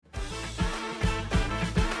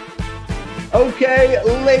Okay,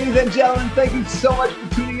 ladies and gentlemen, thank you so much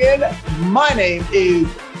for tuning in. My name is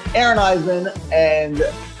Aaron Eisman, and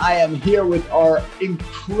I am here with our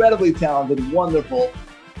incredibly talented, wonderful,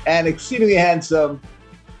 and exceedingly handsome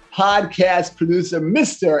podcast producer,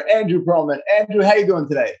 Mr. Andrew Perlman. Andrew, how you doing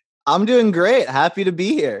today? I'm doing great. Happy to be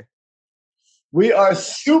here. We are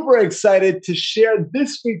super excited to share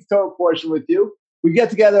this week's Torah portion with you. We get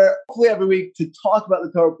together hopefully every week to talk about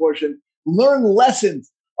the Torah portion, learn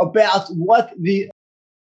lessons about what the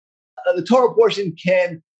Torah portion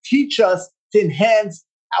can teach us to enhance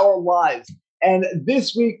our lives. And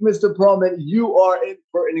this week, Mr. Perlman, you are in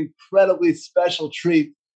for an incredibly special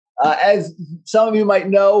treat. As some of you might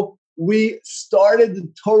know, we started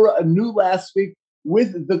the Torah anew last week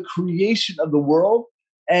with the creation of the world.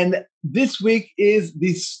 And this week is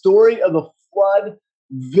the story of the flood,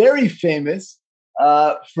 very famous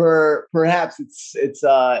for perhaps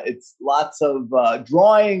it's lots of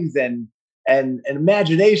drawings and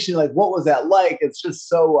imagination. Like, what was that like? It's just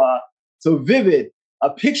so vivid.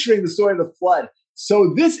 Picturing the story of the flood.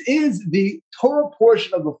 So this is the Torah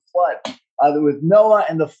portion of the flood with Noah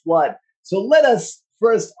and the flood. So let us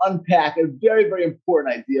first unpack a very, very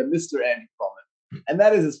important idea, Mr. Andy Perlman, and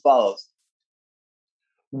that is as follows.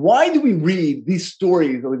 Why do we read these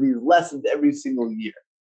stories or these lessons every single year?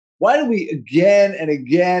 Why do we again and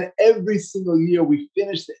again, every single year, we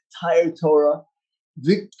finish the entire Torah?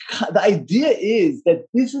 The idea is that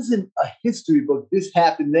this isn't a history book, this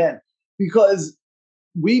happened then, because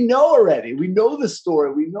we know already. We know the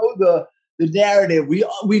story. We know the narrative.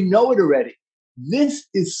 We know it already. This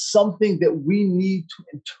is something that we need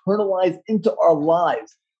to internalize into our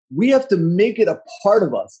lives. We have to make it a part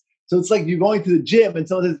of us. So it's like you're going to the gym and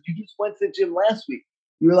someone says, you just went to the gym last week.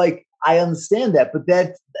 You're like, I understand that, but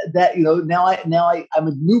that now I'm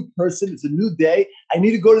a new person. It's a new day. I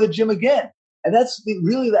need to go to the gym again. And that's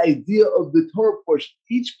really the idea of the Torah portion.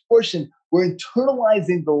 Each portion, we're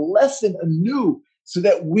internalizing the lesson anew so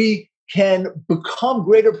that we can become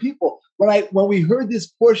greater people. When we heard this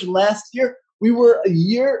portion last year, we were a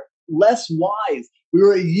year less wise.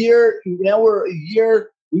 We're a year.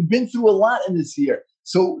 We've been through a lot in this year.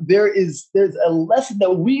 So there's a lesson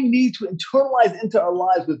that we need to internalize into our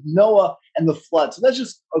lives with Noah and the flood. So that's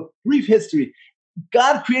just a brief history.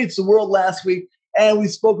 God creates the world last week, and we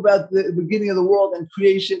spoke about the beginning of the world and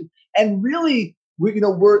creation. And really,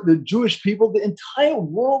 we're the Jewish people. The entire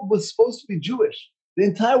world was supposed to be Jewish. The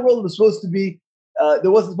entire world was supposed to be.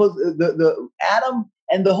 The Adam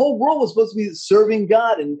and the whole world was supposed to be serving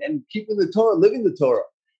God and keeping the Torah, living the Torah.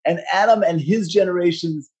 And Adam and his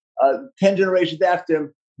generations, 10 generations after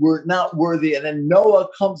him, were not worthy. And then Noah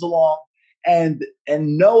comes along, and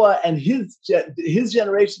Noah and his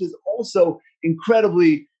generation is also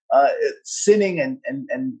incredibly sinning and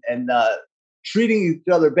treating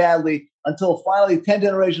each other badly, until finally 10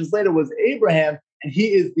 generations later was Abraham, and he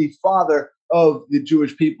is the father of the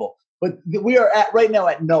Jewish people. But we are right now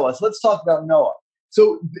at Noah. So let's talk about Noah.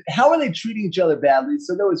 So how are they treating each other badly?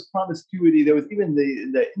 So there was promiscuity. There was even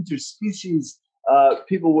the interspecies.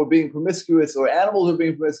 People were being promiscuous, or animals were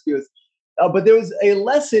being promiscuous. But there was a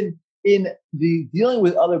lesson in the dealing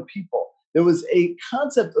with other people. There was a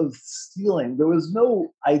concept of stealing. There was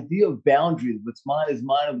no idea of boundaries. What's mine is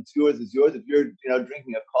mine, and what's yours is yours. If you're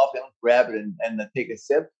drinking a coffee, I don't grab it and take a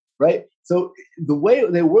sip, right? So the way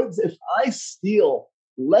they work, if I steal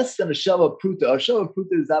less than a shava pruta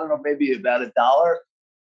is, I don't know, maybe about $1.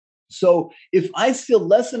 So if I steal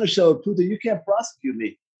less than a shava pruta, you can't prosecute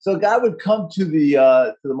me. So a guy would come to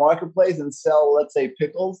the marketplace and sell, let's say,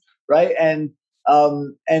 pickles, right? And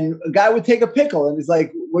a guy would take a pickle, and he's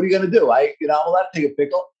like, "What are you going to do? I'm allowed to take a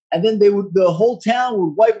pickle." And then the whole town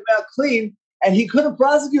would wipe him out clean, and he couldn't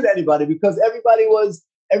prosecute anybody because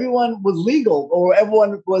everyone was legal, or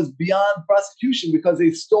everyone was beyond prosecution because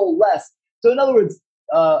they stole less. So in other words,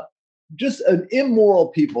 just an immoral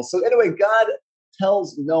people. So anyway, God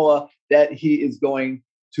tells Noah that he is going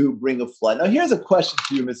to bring a flood. Now, here's a question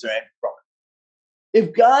for you, Mr. Andrew Perlman.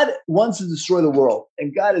 If God wants to destroy the world,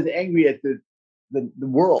 and God is angry at the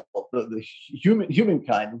world, the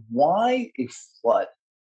humankind, why a flood?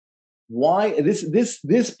 Why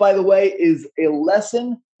this, by the way, is a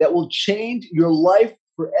lesson that will change your life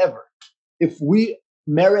forever if we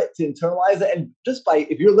merit to internalize it. And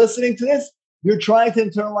if you're listening to this, you're trying to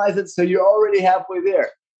internalize it, so you're already halfway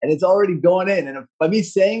there, and it's already going in. And by me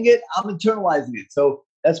saying it, I'm internalizing it. So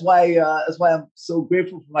that's why I'm so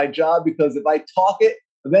grateful for my job, because if I talk it,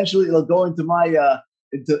 eventually it'll go into my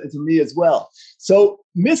into me as well. So,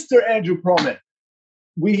 Mr. Andrew Perlman,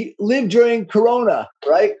 we live during Corona,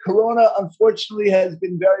 right? Corona, unfortunately, has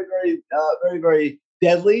been very, very, very, very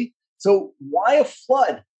deadly. So why a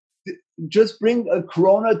flood? just bring a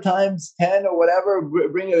corona times 10 or whatever,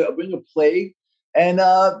 bring a plague. And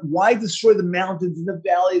why destroy the mountains and the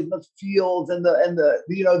valleys and the fields and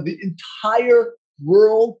the entire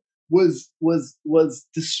world was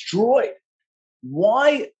destroyed.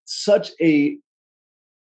 Why such a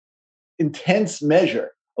intense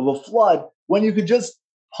measure of a flood when you could just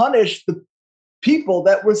punish the people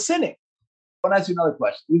that were sinning? I want to ask you another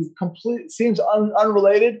question. This seems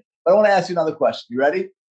unrelated, but I want to ask you another question. You ready?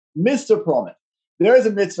 Mr. Perlman, there is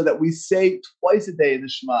a mitzvah that we say twice a day in the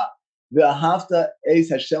Shema. We are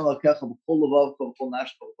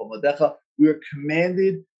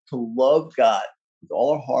commanded to love God with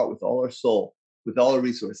all our heart, with all our soul, with all our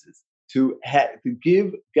resources, to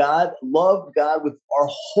give God, love God with our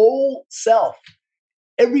whole self,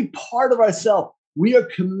 every part of ourself. We are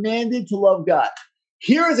commanded to love God.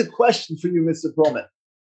 Here is a question for you, Mr. Perlman.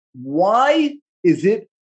 Why is it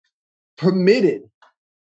permitted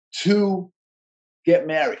to get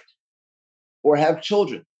married or have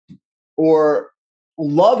children or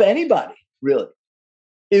love anybody, really,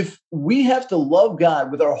 if we have to love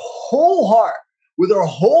God with our whole heart, with our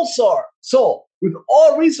whole soul, with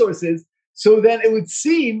all resources? So then it would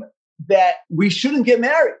seem that we shouldn't get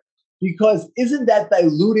married, because isn't that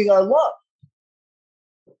diluting our love?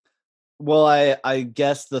 Well, I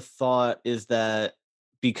guess the thought is that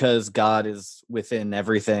because God is within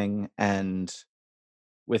everything and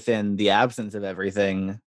within the absence of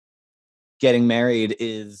everything, getting married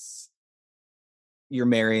is you're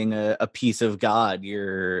marrying a piece of God.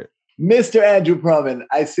 You're Mr. Andrew Perlman.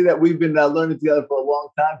 I see that we've been learning together for a long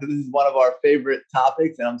time, because this is one of our favorite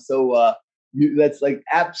topics, and I'm so that's like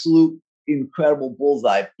absolute incredible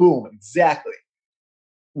bullseye. Boom, exactly.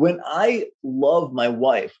 When I love my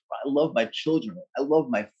wife, I love my children, I love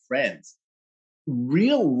my friends,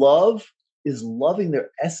 real love is loving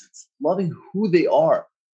their essence, loving who they are,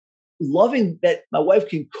 loving that my wife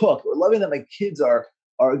can cook, or loving that my kids are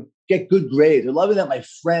get good grades, or loving that my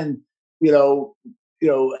friend,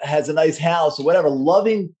 has a nice house or whatever.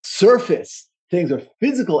 Loving surface things or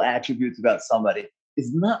physical attributes about somebody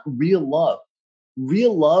is not real love.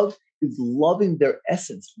 Real love is loving their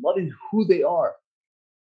essence, loving who they are.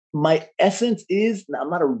 My essence is, I'm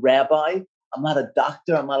not a rabbi, I'm not a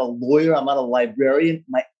doctor, I'm not a lawyer, I'm not a librarian.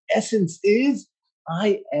 My essence is,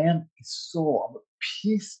 I am a soul. I'm a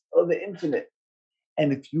piece of the infinite.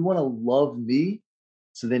 And if you want to love me,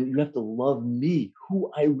 so then you have to love me,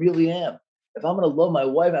 who I really am. If I'm going to love my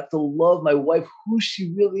wife, I have to love my wife, who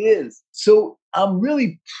she really is. So I'm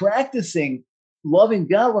really practicing loving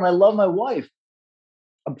God when I love my wife.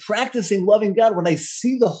 I'm practicing loving God when I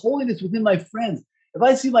see the holiness within my friends. If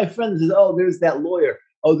I see my friend and says, oh, there's that lawyer,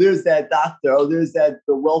 oh, there's that doctor, oh, there's the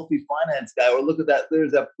wealthy finance guy, or look at that,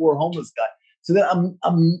 there's that poor homeless guy. So then I'm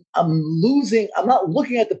not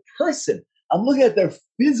looking at the person. I'm looking at their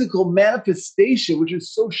physical manifestation, which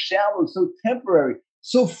is so shallow, so temporary,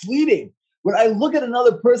 so fleeting. When I look at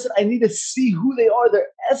another person, I need to see who they are, their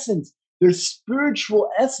essence, their spiritual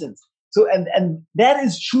essence. So, and that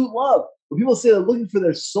is true love. When people say they're looking for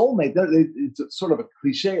their soulmate, it's sort of a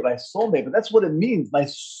cliche, my soulmate, but that's what it means. My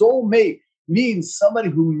soulmate means somebody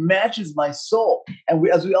who matches my soul. And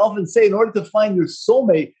as we often say, in order to find your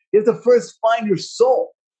soulmate, you have to first find your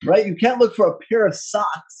soul, right? You can't look for a pair of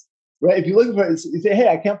socks, right? If you're looking for it, you say, hey,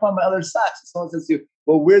 I can't find my other socks. Someone says to you,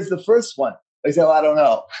 well, where's the first one? I say, well, I don't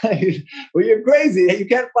know. Well, you're crazy. You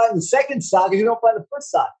can't find the second sock if you don't find the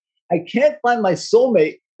first sock. I can't find my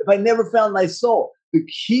soulmate if I never found my soul. The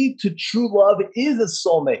key to true love is a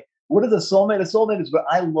soulmate. What is a soulmate? A soulmate is where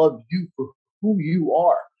I love you for who you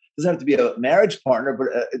are. It doesn't have to be a marriage partner, but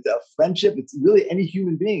it's a friendship. It's really any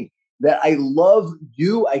human being that I love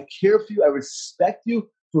you, I care for you, I respect you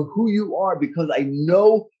for who you are because I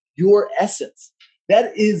know your essence.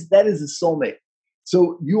 That is a soulmate.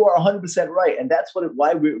 So you are 100% right. And that's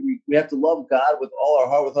why we have to love God with all our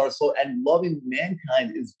heart, with our soul. And loving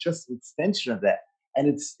mankind is just an extension of that. And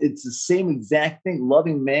it's the same exact thing.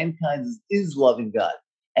 Loving mankind is loving God.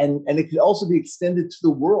 And it can also be extended to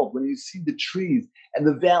the world when you see the trees and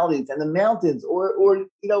the valleys and the mountains, or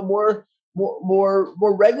more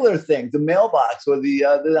regular things, the mailbox or the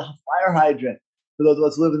fire hydrant for those of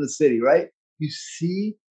us who live in the city, right? You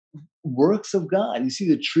see works of God. You see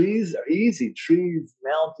the trees are easy. Trees,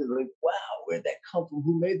 mountains, like, wow, where'd that come from?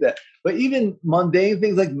 Who made that? But even mundane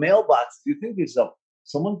things like mailboxes, you think to yourself,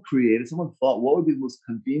 someone thought, what would be the most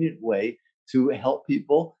convenient way to help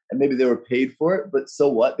people? And maybe they were paid for it, but so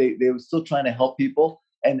what? They were still trying to help people.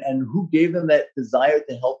 And who gave them that desire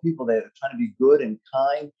to help people? They're trying to be good and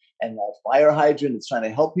kind. And fire hydrant is trying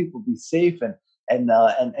to help people be safe. And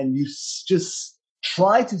you just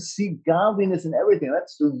Try to see godliness in everything.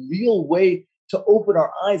 That's the real way to open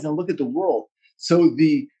our eyes and look at the world. So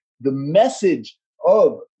the message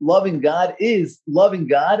of loving God is loving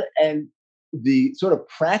God, and the sort of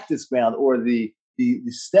practice ground, or the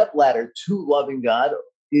step ladder to loving God,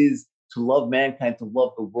 is to love mankind, to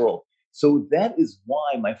love the world. So that is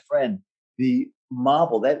why, my friend, the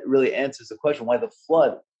Mabul, that really answers the question why the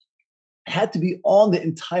flood had to be on the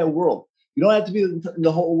entire world. You don't have to be in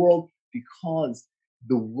the whole world, because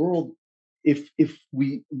the world, if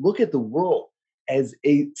we look at the world as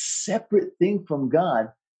a separate thing from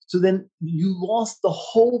God, so then you lost the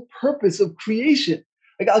whole purpose of creation.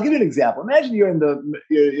 Like, I'll give you an example. Imagine you're in the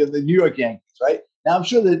New York Yankees, right? Now, I'm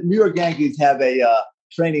sure the New York Yankees have a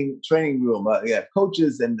training room, they have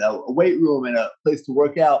coaches and a weight room and a place to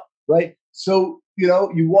work out, right? So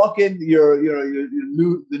you walk in, the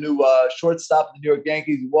new shortstop of the New York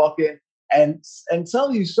Yankees. You walk in, and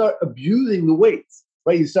suddenly you start abusing the weights,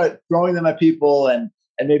 right? You start throwing them at people, and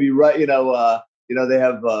maybe they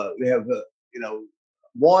have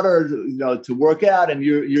water, to work out, and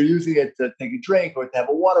you're using it to take a drink or to have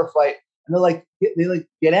a water fight, and they're like,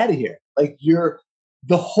 get out of here. Like,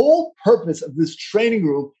 the whole purpose of this training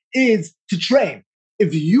room is to train.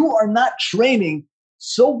 If you are not training,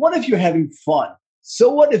 so what if you're having fun? So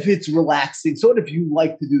what if it's relaxing? So what if you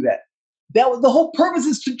like to do that? The whole purpose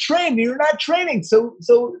is to train. You're not training, so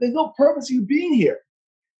there's no purpose of you being here.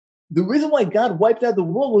 The reason why God wiped out the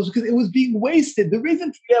world was because it was being wasted. The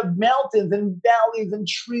reason you have mountains and valleys and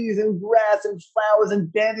trees and grass and flowers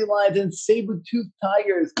and dandelions and saber-toothed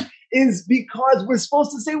tigers is because we're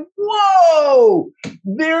supposed to say, whoa,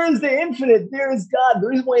 there is the infinite, there is God. The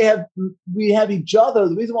reason why we have each other,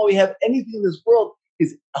 the reason why we have anything in this world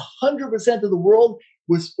is 100% of the world,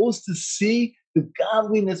 we're supposed to see the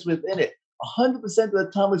godliness within it. 100% of the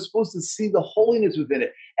time, we're supposed to see the holiness within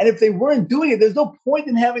it. And if they weren't doing it, there's no point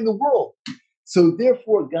in having the world. So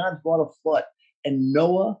therefore, God brought a flood. And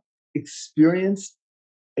Noah experienced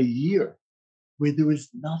a year where there was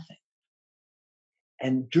nothing.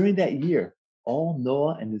 And during that year, all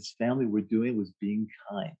Noah and his family were doing was being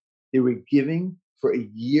kind. They were giving for a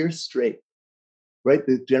year straight, right?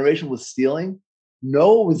 The generation was stealing.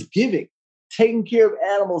 Noah was giving, taking care of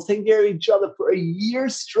animals, taking care of each other for a year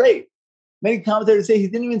straight. Many commentators say he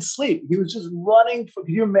didn't even sleep. He was just running. Can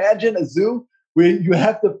you imagine a zoo where you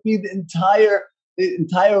have to feed the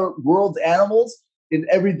entire world's animals in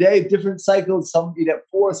every day, different cycles? Some eat at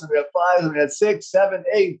 4, some eat at 5, some eat at 6, 7,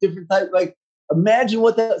 8, different types. Like, imagine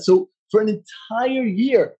what that. So for an entire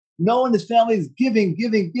year, Noah and his family is giving.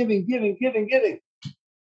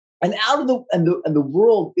 And out of the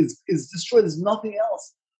world is destroyed. There's nothing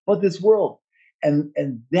else but this world. And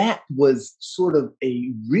that was sort of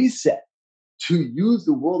a reset to use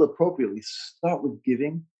the world appropriately. Start with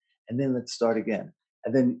giving, and then let's start again.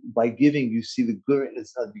 And then by giving, you see the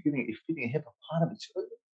goodness of giving. You're feeding a hippopotamus.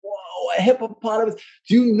 Whoa, a hippopotamus!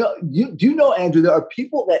 Do you know, Andrew? There are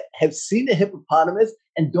people that have seen a hippopotamus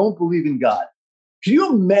and don't believe in God. Can you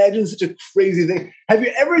imagine such a crazy thing? Have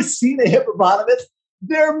you ever seen a hippopotamus?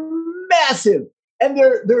 They're massive, and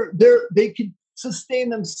they can sustain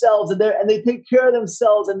themselves, and they take care of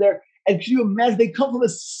themselves, and can you imagine, they come from a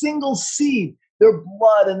single seed, their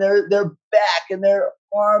blood and their back and their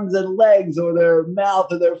arms and legs, or their mouth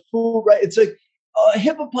or their food, right? It's like a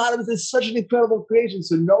hippopotamus is such an incredible creation.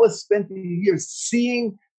 So Noah spent the year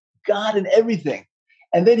seeing God in everything.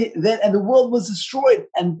 And then the world was destroyed.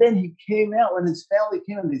 And then he came out, when his family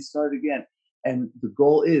came, and they started again. And the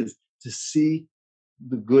goal is to see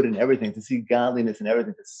the good in everything, to see godliness in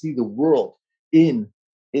everything, to see the world in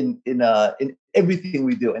everything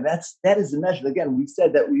we do. And that is the message. Again, we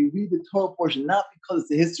said that we read the Torah portion not because it's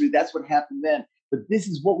the history, that's what happened then, but this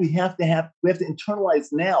is what we have to internalize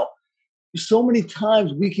now. So many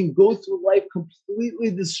times we can go through life completely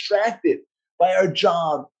distracted by our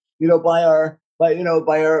job, by our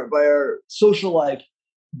social life.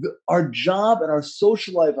 Our job and our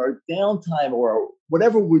social life, our downtime, or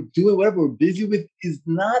whatever we're doing, whatever we're busy with, is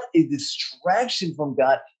not a distraction from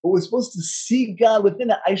God, but we're supposed to see God within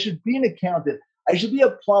it. I should be an accountant. I should be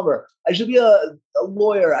a plumber. I should be a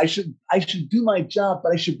lawyer. I should do my job,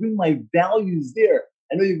 but I should bring my values there.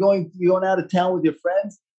 I know you're going out of town with your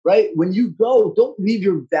friends, right? When you go, don't leave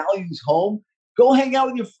your values home. Go hang out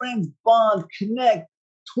with your friends, bond, connect,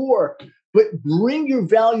 tour, but bring your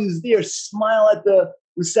values there. Smile at the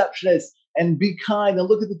receptionist and be kind, and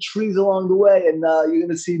look at the trees along the way, and you're going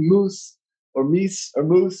to see moose or meese or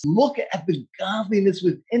moose. Look at the godliness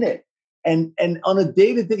within it. And on a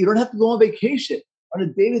day-to-day, you don't have to go on vacation. On a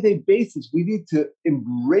day-to-day basis, we need to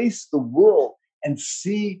embrace the world and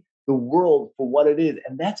see the world for what it is.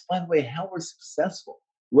 And that's, by the way, how we're successful.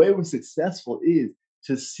 The way we're successful is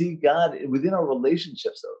to see God within our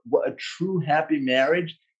relationships. What a true happy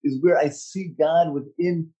marriage is, where I see God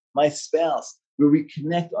within my spouse, where we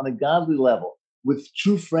connect on a godly level. With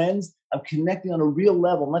true friends, I'm connecting on a real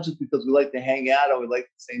level, not just because we like to hang out or we like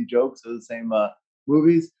the same jokes or the same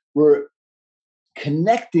movies. We're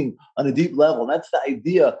connecting on a deep level. And that's the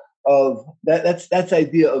idea of that. That's the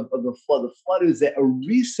idea of the flood. The flood is a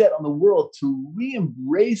reset on the world to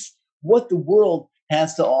re-embrace what the world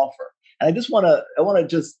has to offer. And I want to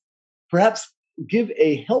just perhaps give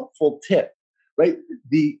a helpful tip, right?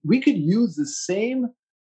 We could use the same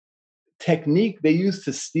technique they used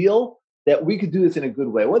to steal, that we could do this in a good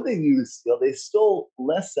way. What they used to steal, they stole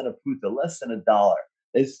less than a pruta, less than $1.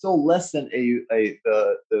 They stole less than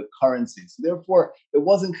the currency. So therefore, it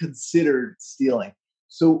wasn't considered stealing.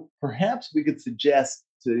 So perhaps we could suggest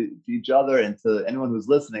to each other and to anyone who's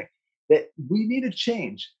listening that we need a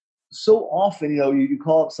change. So often, you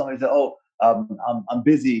call up somebody and say, "Oh, I'm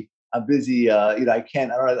busy. I'm busy. I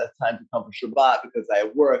can't. I don't have that time to come for Shabbat because I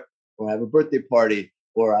have work, or I have a birthday party,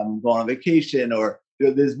 or I'm going on vacation, or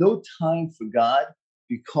there's no time for God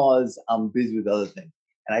because I'm busy with other things."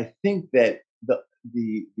 And I think that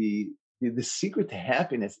the secret to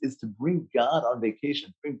happiness is to bring God on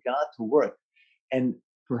vacation, bring God to work, and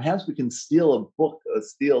perhaps we can steal a book,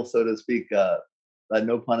 steal, so to speak,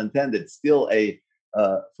 no pun intended, steal a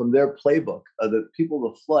from their playbook. The people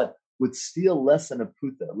of the flood would steal less than a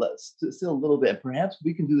pruta, steal a little bit. And perhaps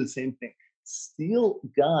we can do the same thing. Steal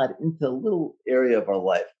God into a little area of our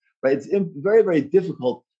life, right? It's very, very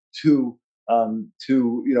difficult to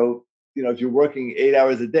if you're working 8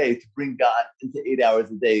 hours a day, to bring God into 8 hours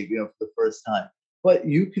a day, for the first time. But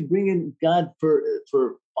you can bring in God for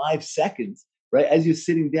 5 seconds, right? As you're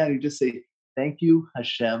sitting down, you just say, "Thank you,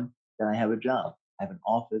 Hashem, that I have a job. I have an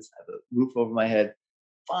office. I have a roof over my head."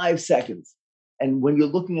 5 seconds. And when you're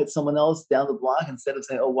looking at someone else down the block, instead of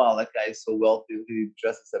saying, "Oh, wow, that guy is so wealthy. He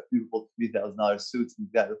dresses up beautiful $3,000 suits," and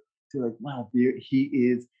you're like, "Wow, he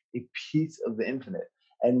is a piece of the infinite."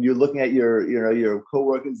 And you're looking at your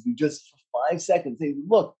coworkers, you just for 5 seconds say,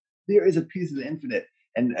 "Look, there is a piece of the infinite."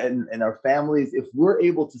 And our families, if we're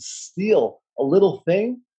able to steal a little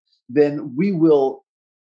thing, then we will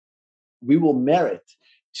merit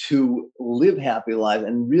to live happy lives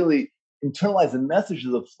and really internalize the message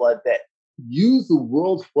of the flood, that use the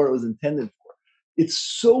world for what it was intended for. It's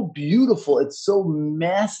so beautiful. It's so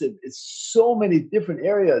massive. It's so many different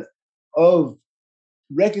areas of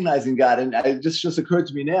recognizing God. And it just occurred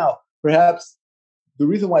to me now, perhaps the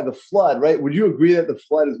reason why the flood, right? Would you agree that the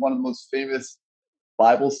flood is one of the most famous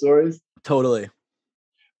Bible stories? Totally.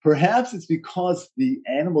 Perhaps it's because the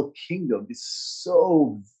animal kingdom is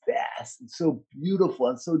so vast and so beautiful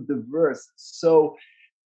and so diverse.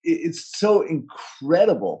 It's so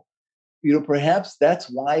incredible. Perhaps that's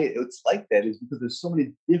why it's like that, is because there's so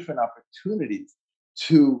many different opportunities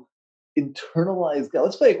to internalize God.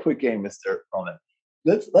 Let's play a quick game, Mr. Roman.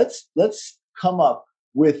 Let's come up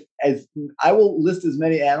with, as I will list as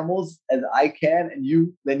many animals as I can, and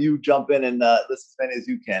you jump in and list as many as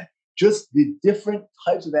you can. Just the different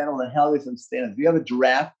types of animals and how they understand. If you have a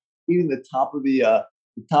giraffe eating the top of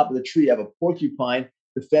the tree, you have a porcupine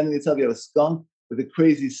defending itself. You have a skunk with a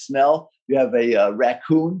crazy smell. You have a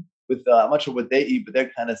raccoon with I'm not sure what they eat, but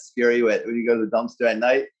they're kind of scary when you go to the dumpster at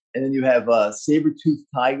night. And then you have saber-toothed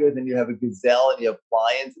tigers, and you have a gazelle, and you have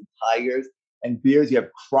lions and tigers and bears. You have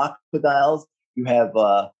crocodiles. You have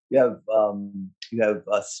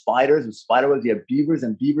spiders and spider webs. You have beavers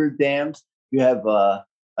and beaver dams. You have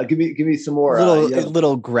give me some more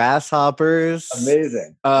little grasshoppers.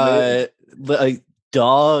 Amazing. Like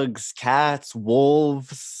dogs, cats,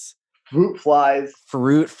 wolves, fruit flies.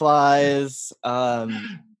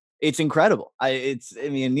 It's incredible. It's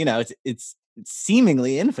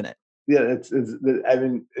seemingly infinite. Yeah,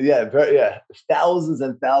 thousands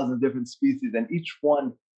and thousands of different species, and each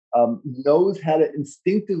one knows how to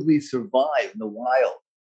instinctively survive in the wild.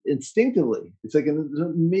 Instinctively, it's like an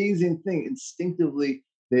amazing thing. Instinctively,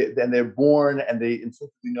 they're born, and they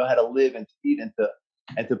instinctively know how to live and to eat and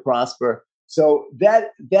to prosper. So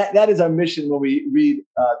that is our mission when we read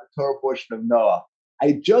the Torah portion of Noah.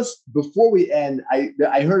 Before we end, I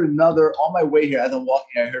heard another, on my way here as I'm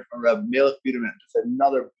walking, I heard from Reb Melech Biederman, just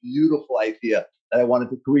another beautiful idea that I wanted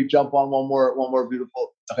to. Can we jump on one more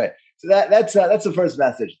beautiful? Okay, so that's the first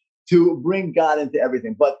message, to bring God into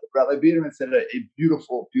everything. But Rabbi Biederman said a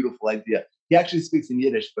beautiful, beautiful idea. He actually speaks in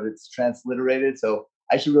Yiddish, but it's transliterated, so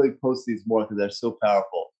I should really post these more because they're so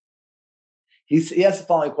powerful. He asked the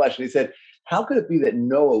following question. He said, "How could it be that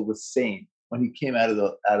Noah was sane when he came out of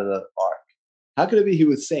the ark? How could it be he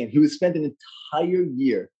was sane? He would spend an entire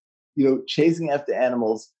year, chasing after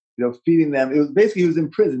animals, feeding them. It was basically he was in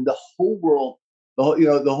prison. The whole world,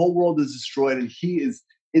 the whole world is destroyed, and he is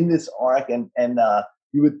in this ark. And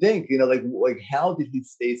you would think, like how did he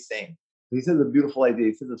stay sane? He says a beautiful idea.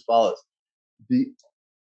 He says as follows: the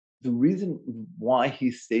reason why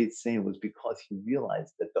he stayed sane was because he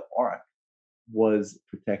realized that the ark was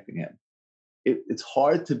protecting him. It's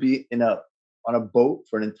hard to be on a boat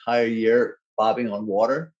for an entire year bobbing on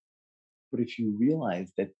water, but if you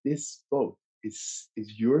realize that this boat is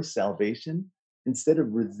your salvation, instead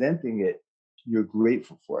of resenting it, you're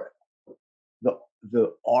grateful for it.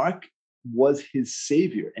 The ark was his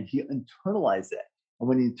savior, and he internalized that. And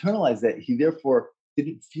when he internalized that, he therefore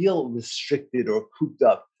didn't feel restricted or cooped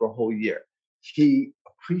up for a whole year. He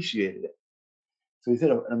appreciated it. So he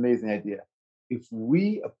said an amazing idea. If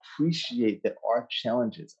we appreciate that our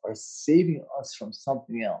challenges are saving us from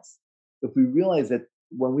something else, if we realize that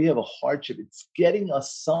when we have a hardship, it's getting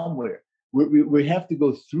us somewhere. We have to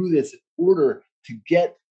go through this in order to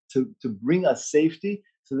get to bring us safety.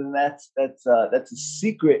 So then that's a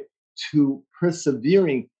secret to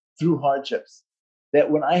persevering through hardships. That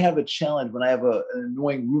when I have a challenge, when I have an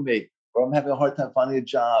annoying roommate, or I'm having a hard time finding a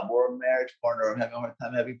job, or a marriage partner, or I'm having a hard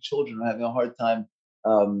time having children, or having a hard time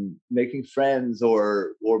making friends,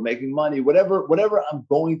 or making money, whatever I'm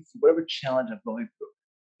going through, whatever challenge I'm going through,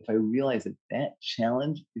 if I realize that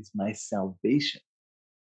challenge is my salvation,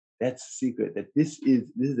 that's the secret. That this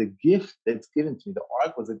is a gift that's given to me. The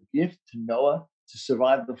ark was a gift to Noah to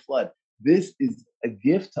survive the flood. This is a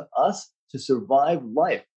gift to us to survive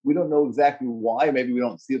life. We don't know exactly why. Maybe we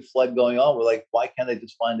don't see a flood going on. We're like, why can't I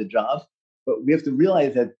just find a job? But we have to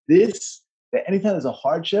realize that that anytime there's a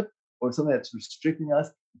hardship or something that's restricting us,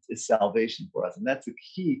 it's salvation for us. And that's the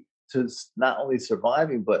key to not only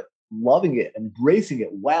surviving, but loving it, embracing it.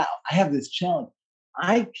 Wow, I have this challenge.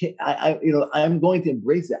 I'm going to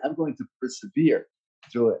embrace it. I'm going to persevere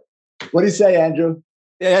through it. What do you say, Andrew?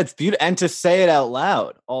 Yeah, it's beautiful. And to say it out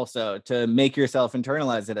loud also, to make yourself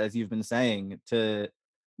internalize it, as you've been saying, to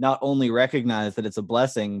not only recognize that it's a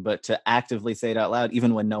blessing, but to actively say it out loud,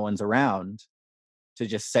 even when no one's around, to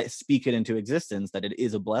just speak it into existence, that it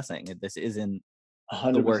is a blessing. This isn't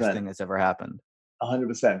 100%. The worst thing that's ever happened.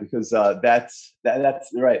 100%, because that's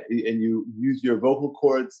right. And you use your vocal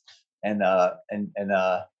cords and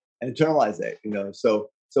internalize it. So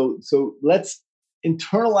let's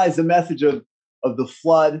internalize the message of the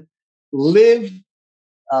flood. Live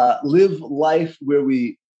life where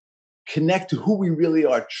we connect to who we really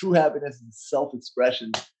are. True happiness is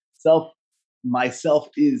self-expression. Myself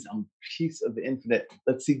is a piece of the infinite.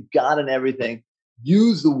 Let's see God in everything.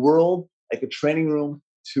 Use the world like a training room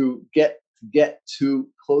to get to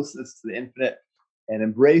closeness to the infinite, and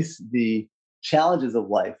embrace the challenges of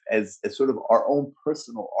life as sort of our own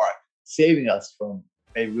personal ark, saving us from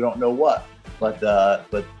maybe we don't know what, but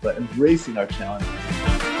embracing our challenges.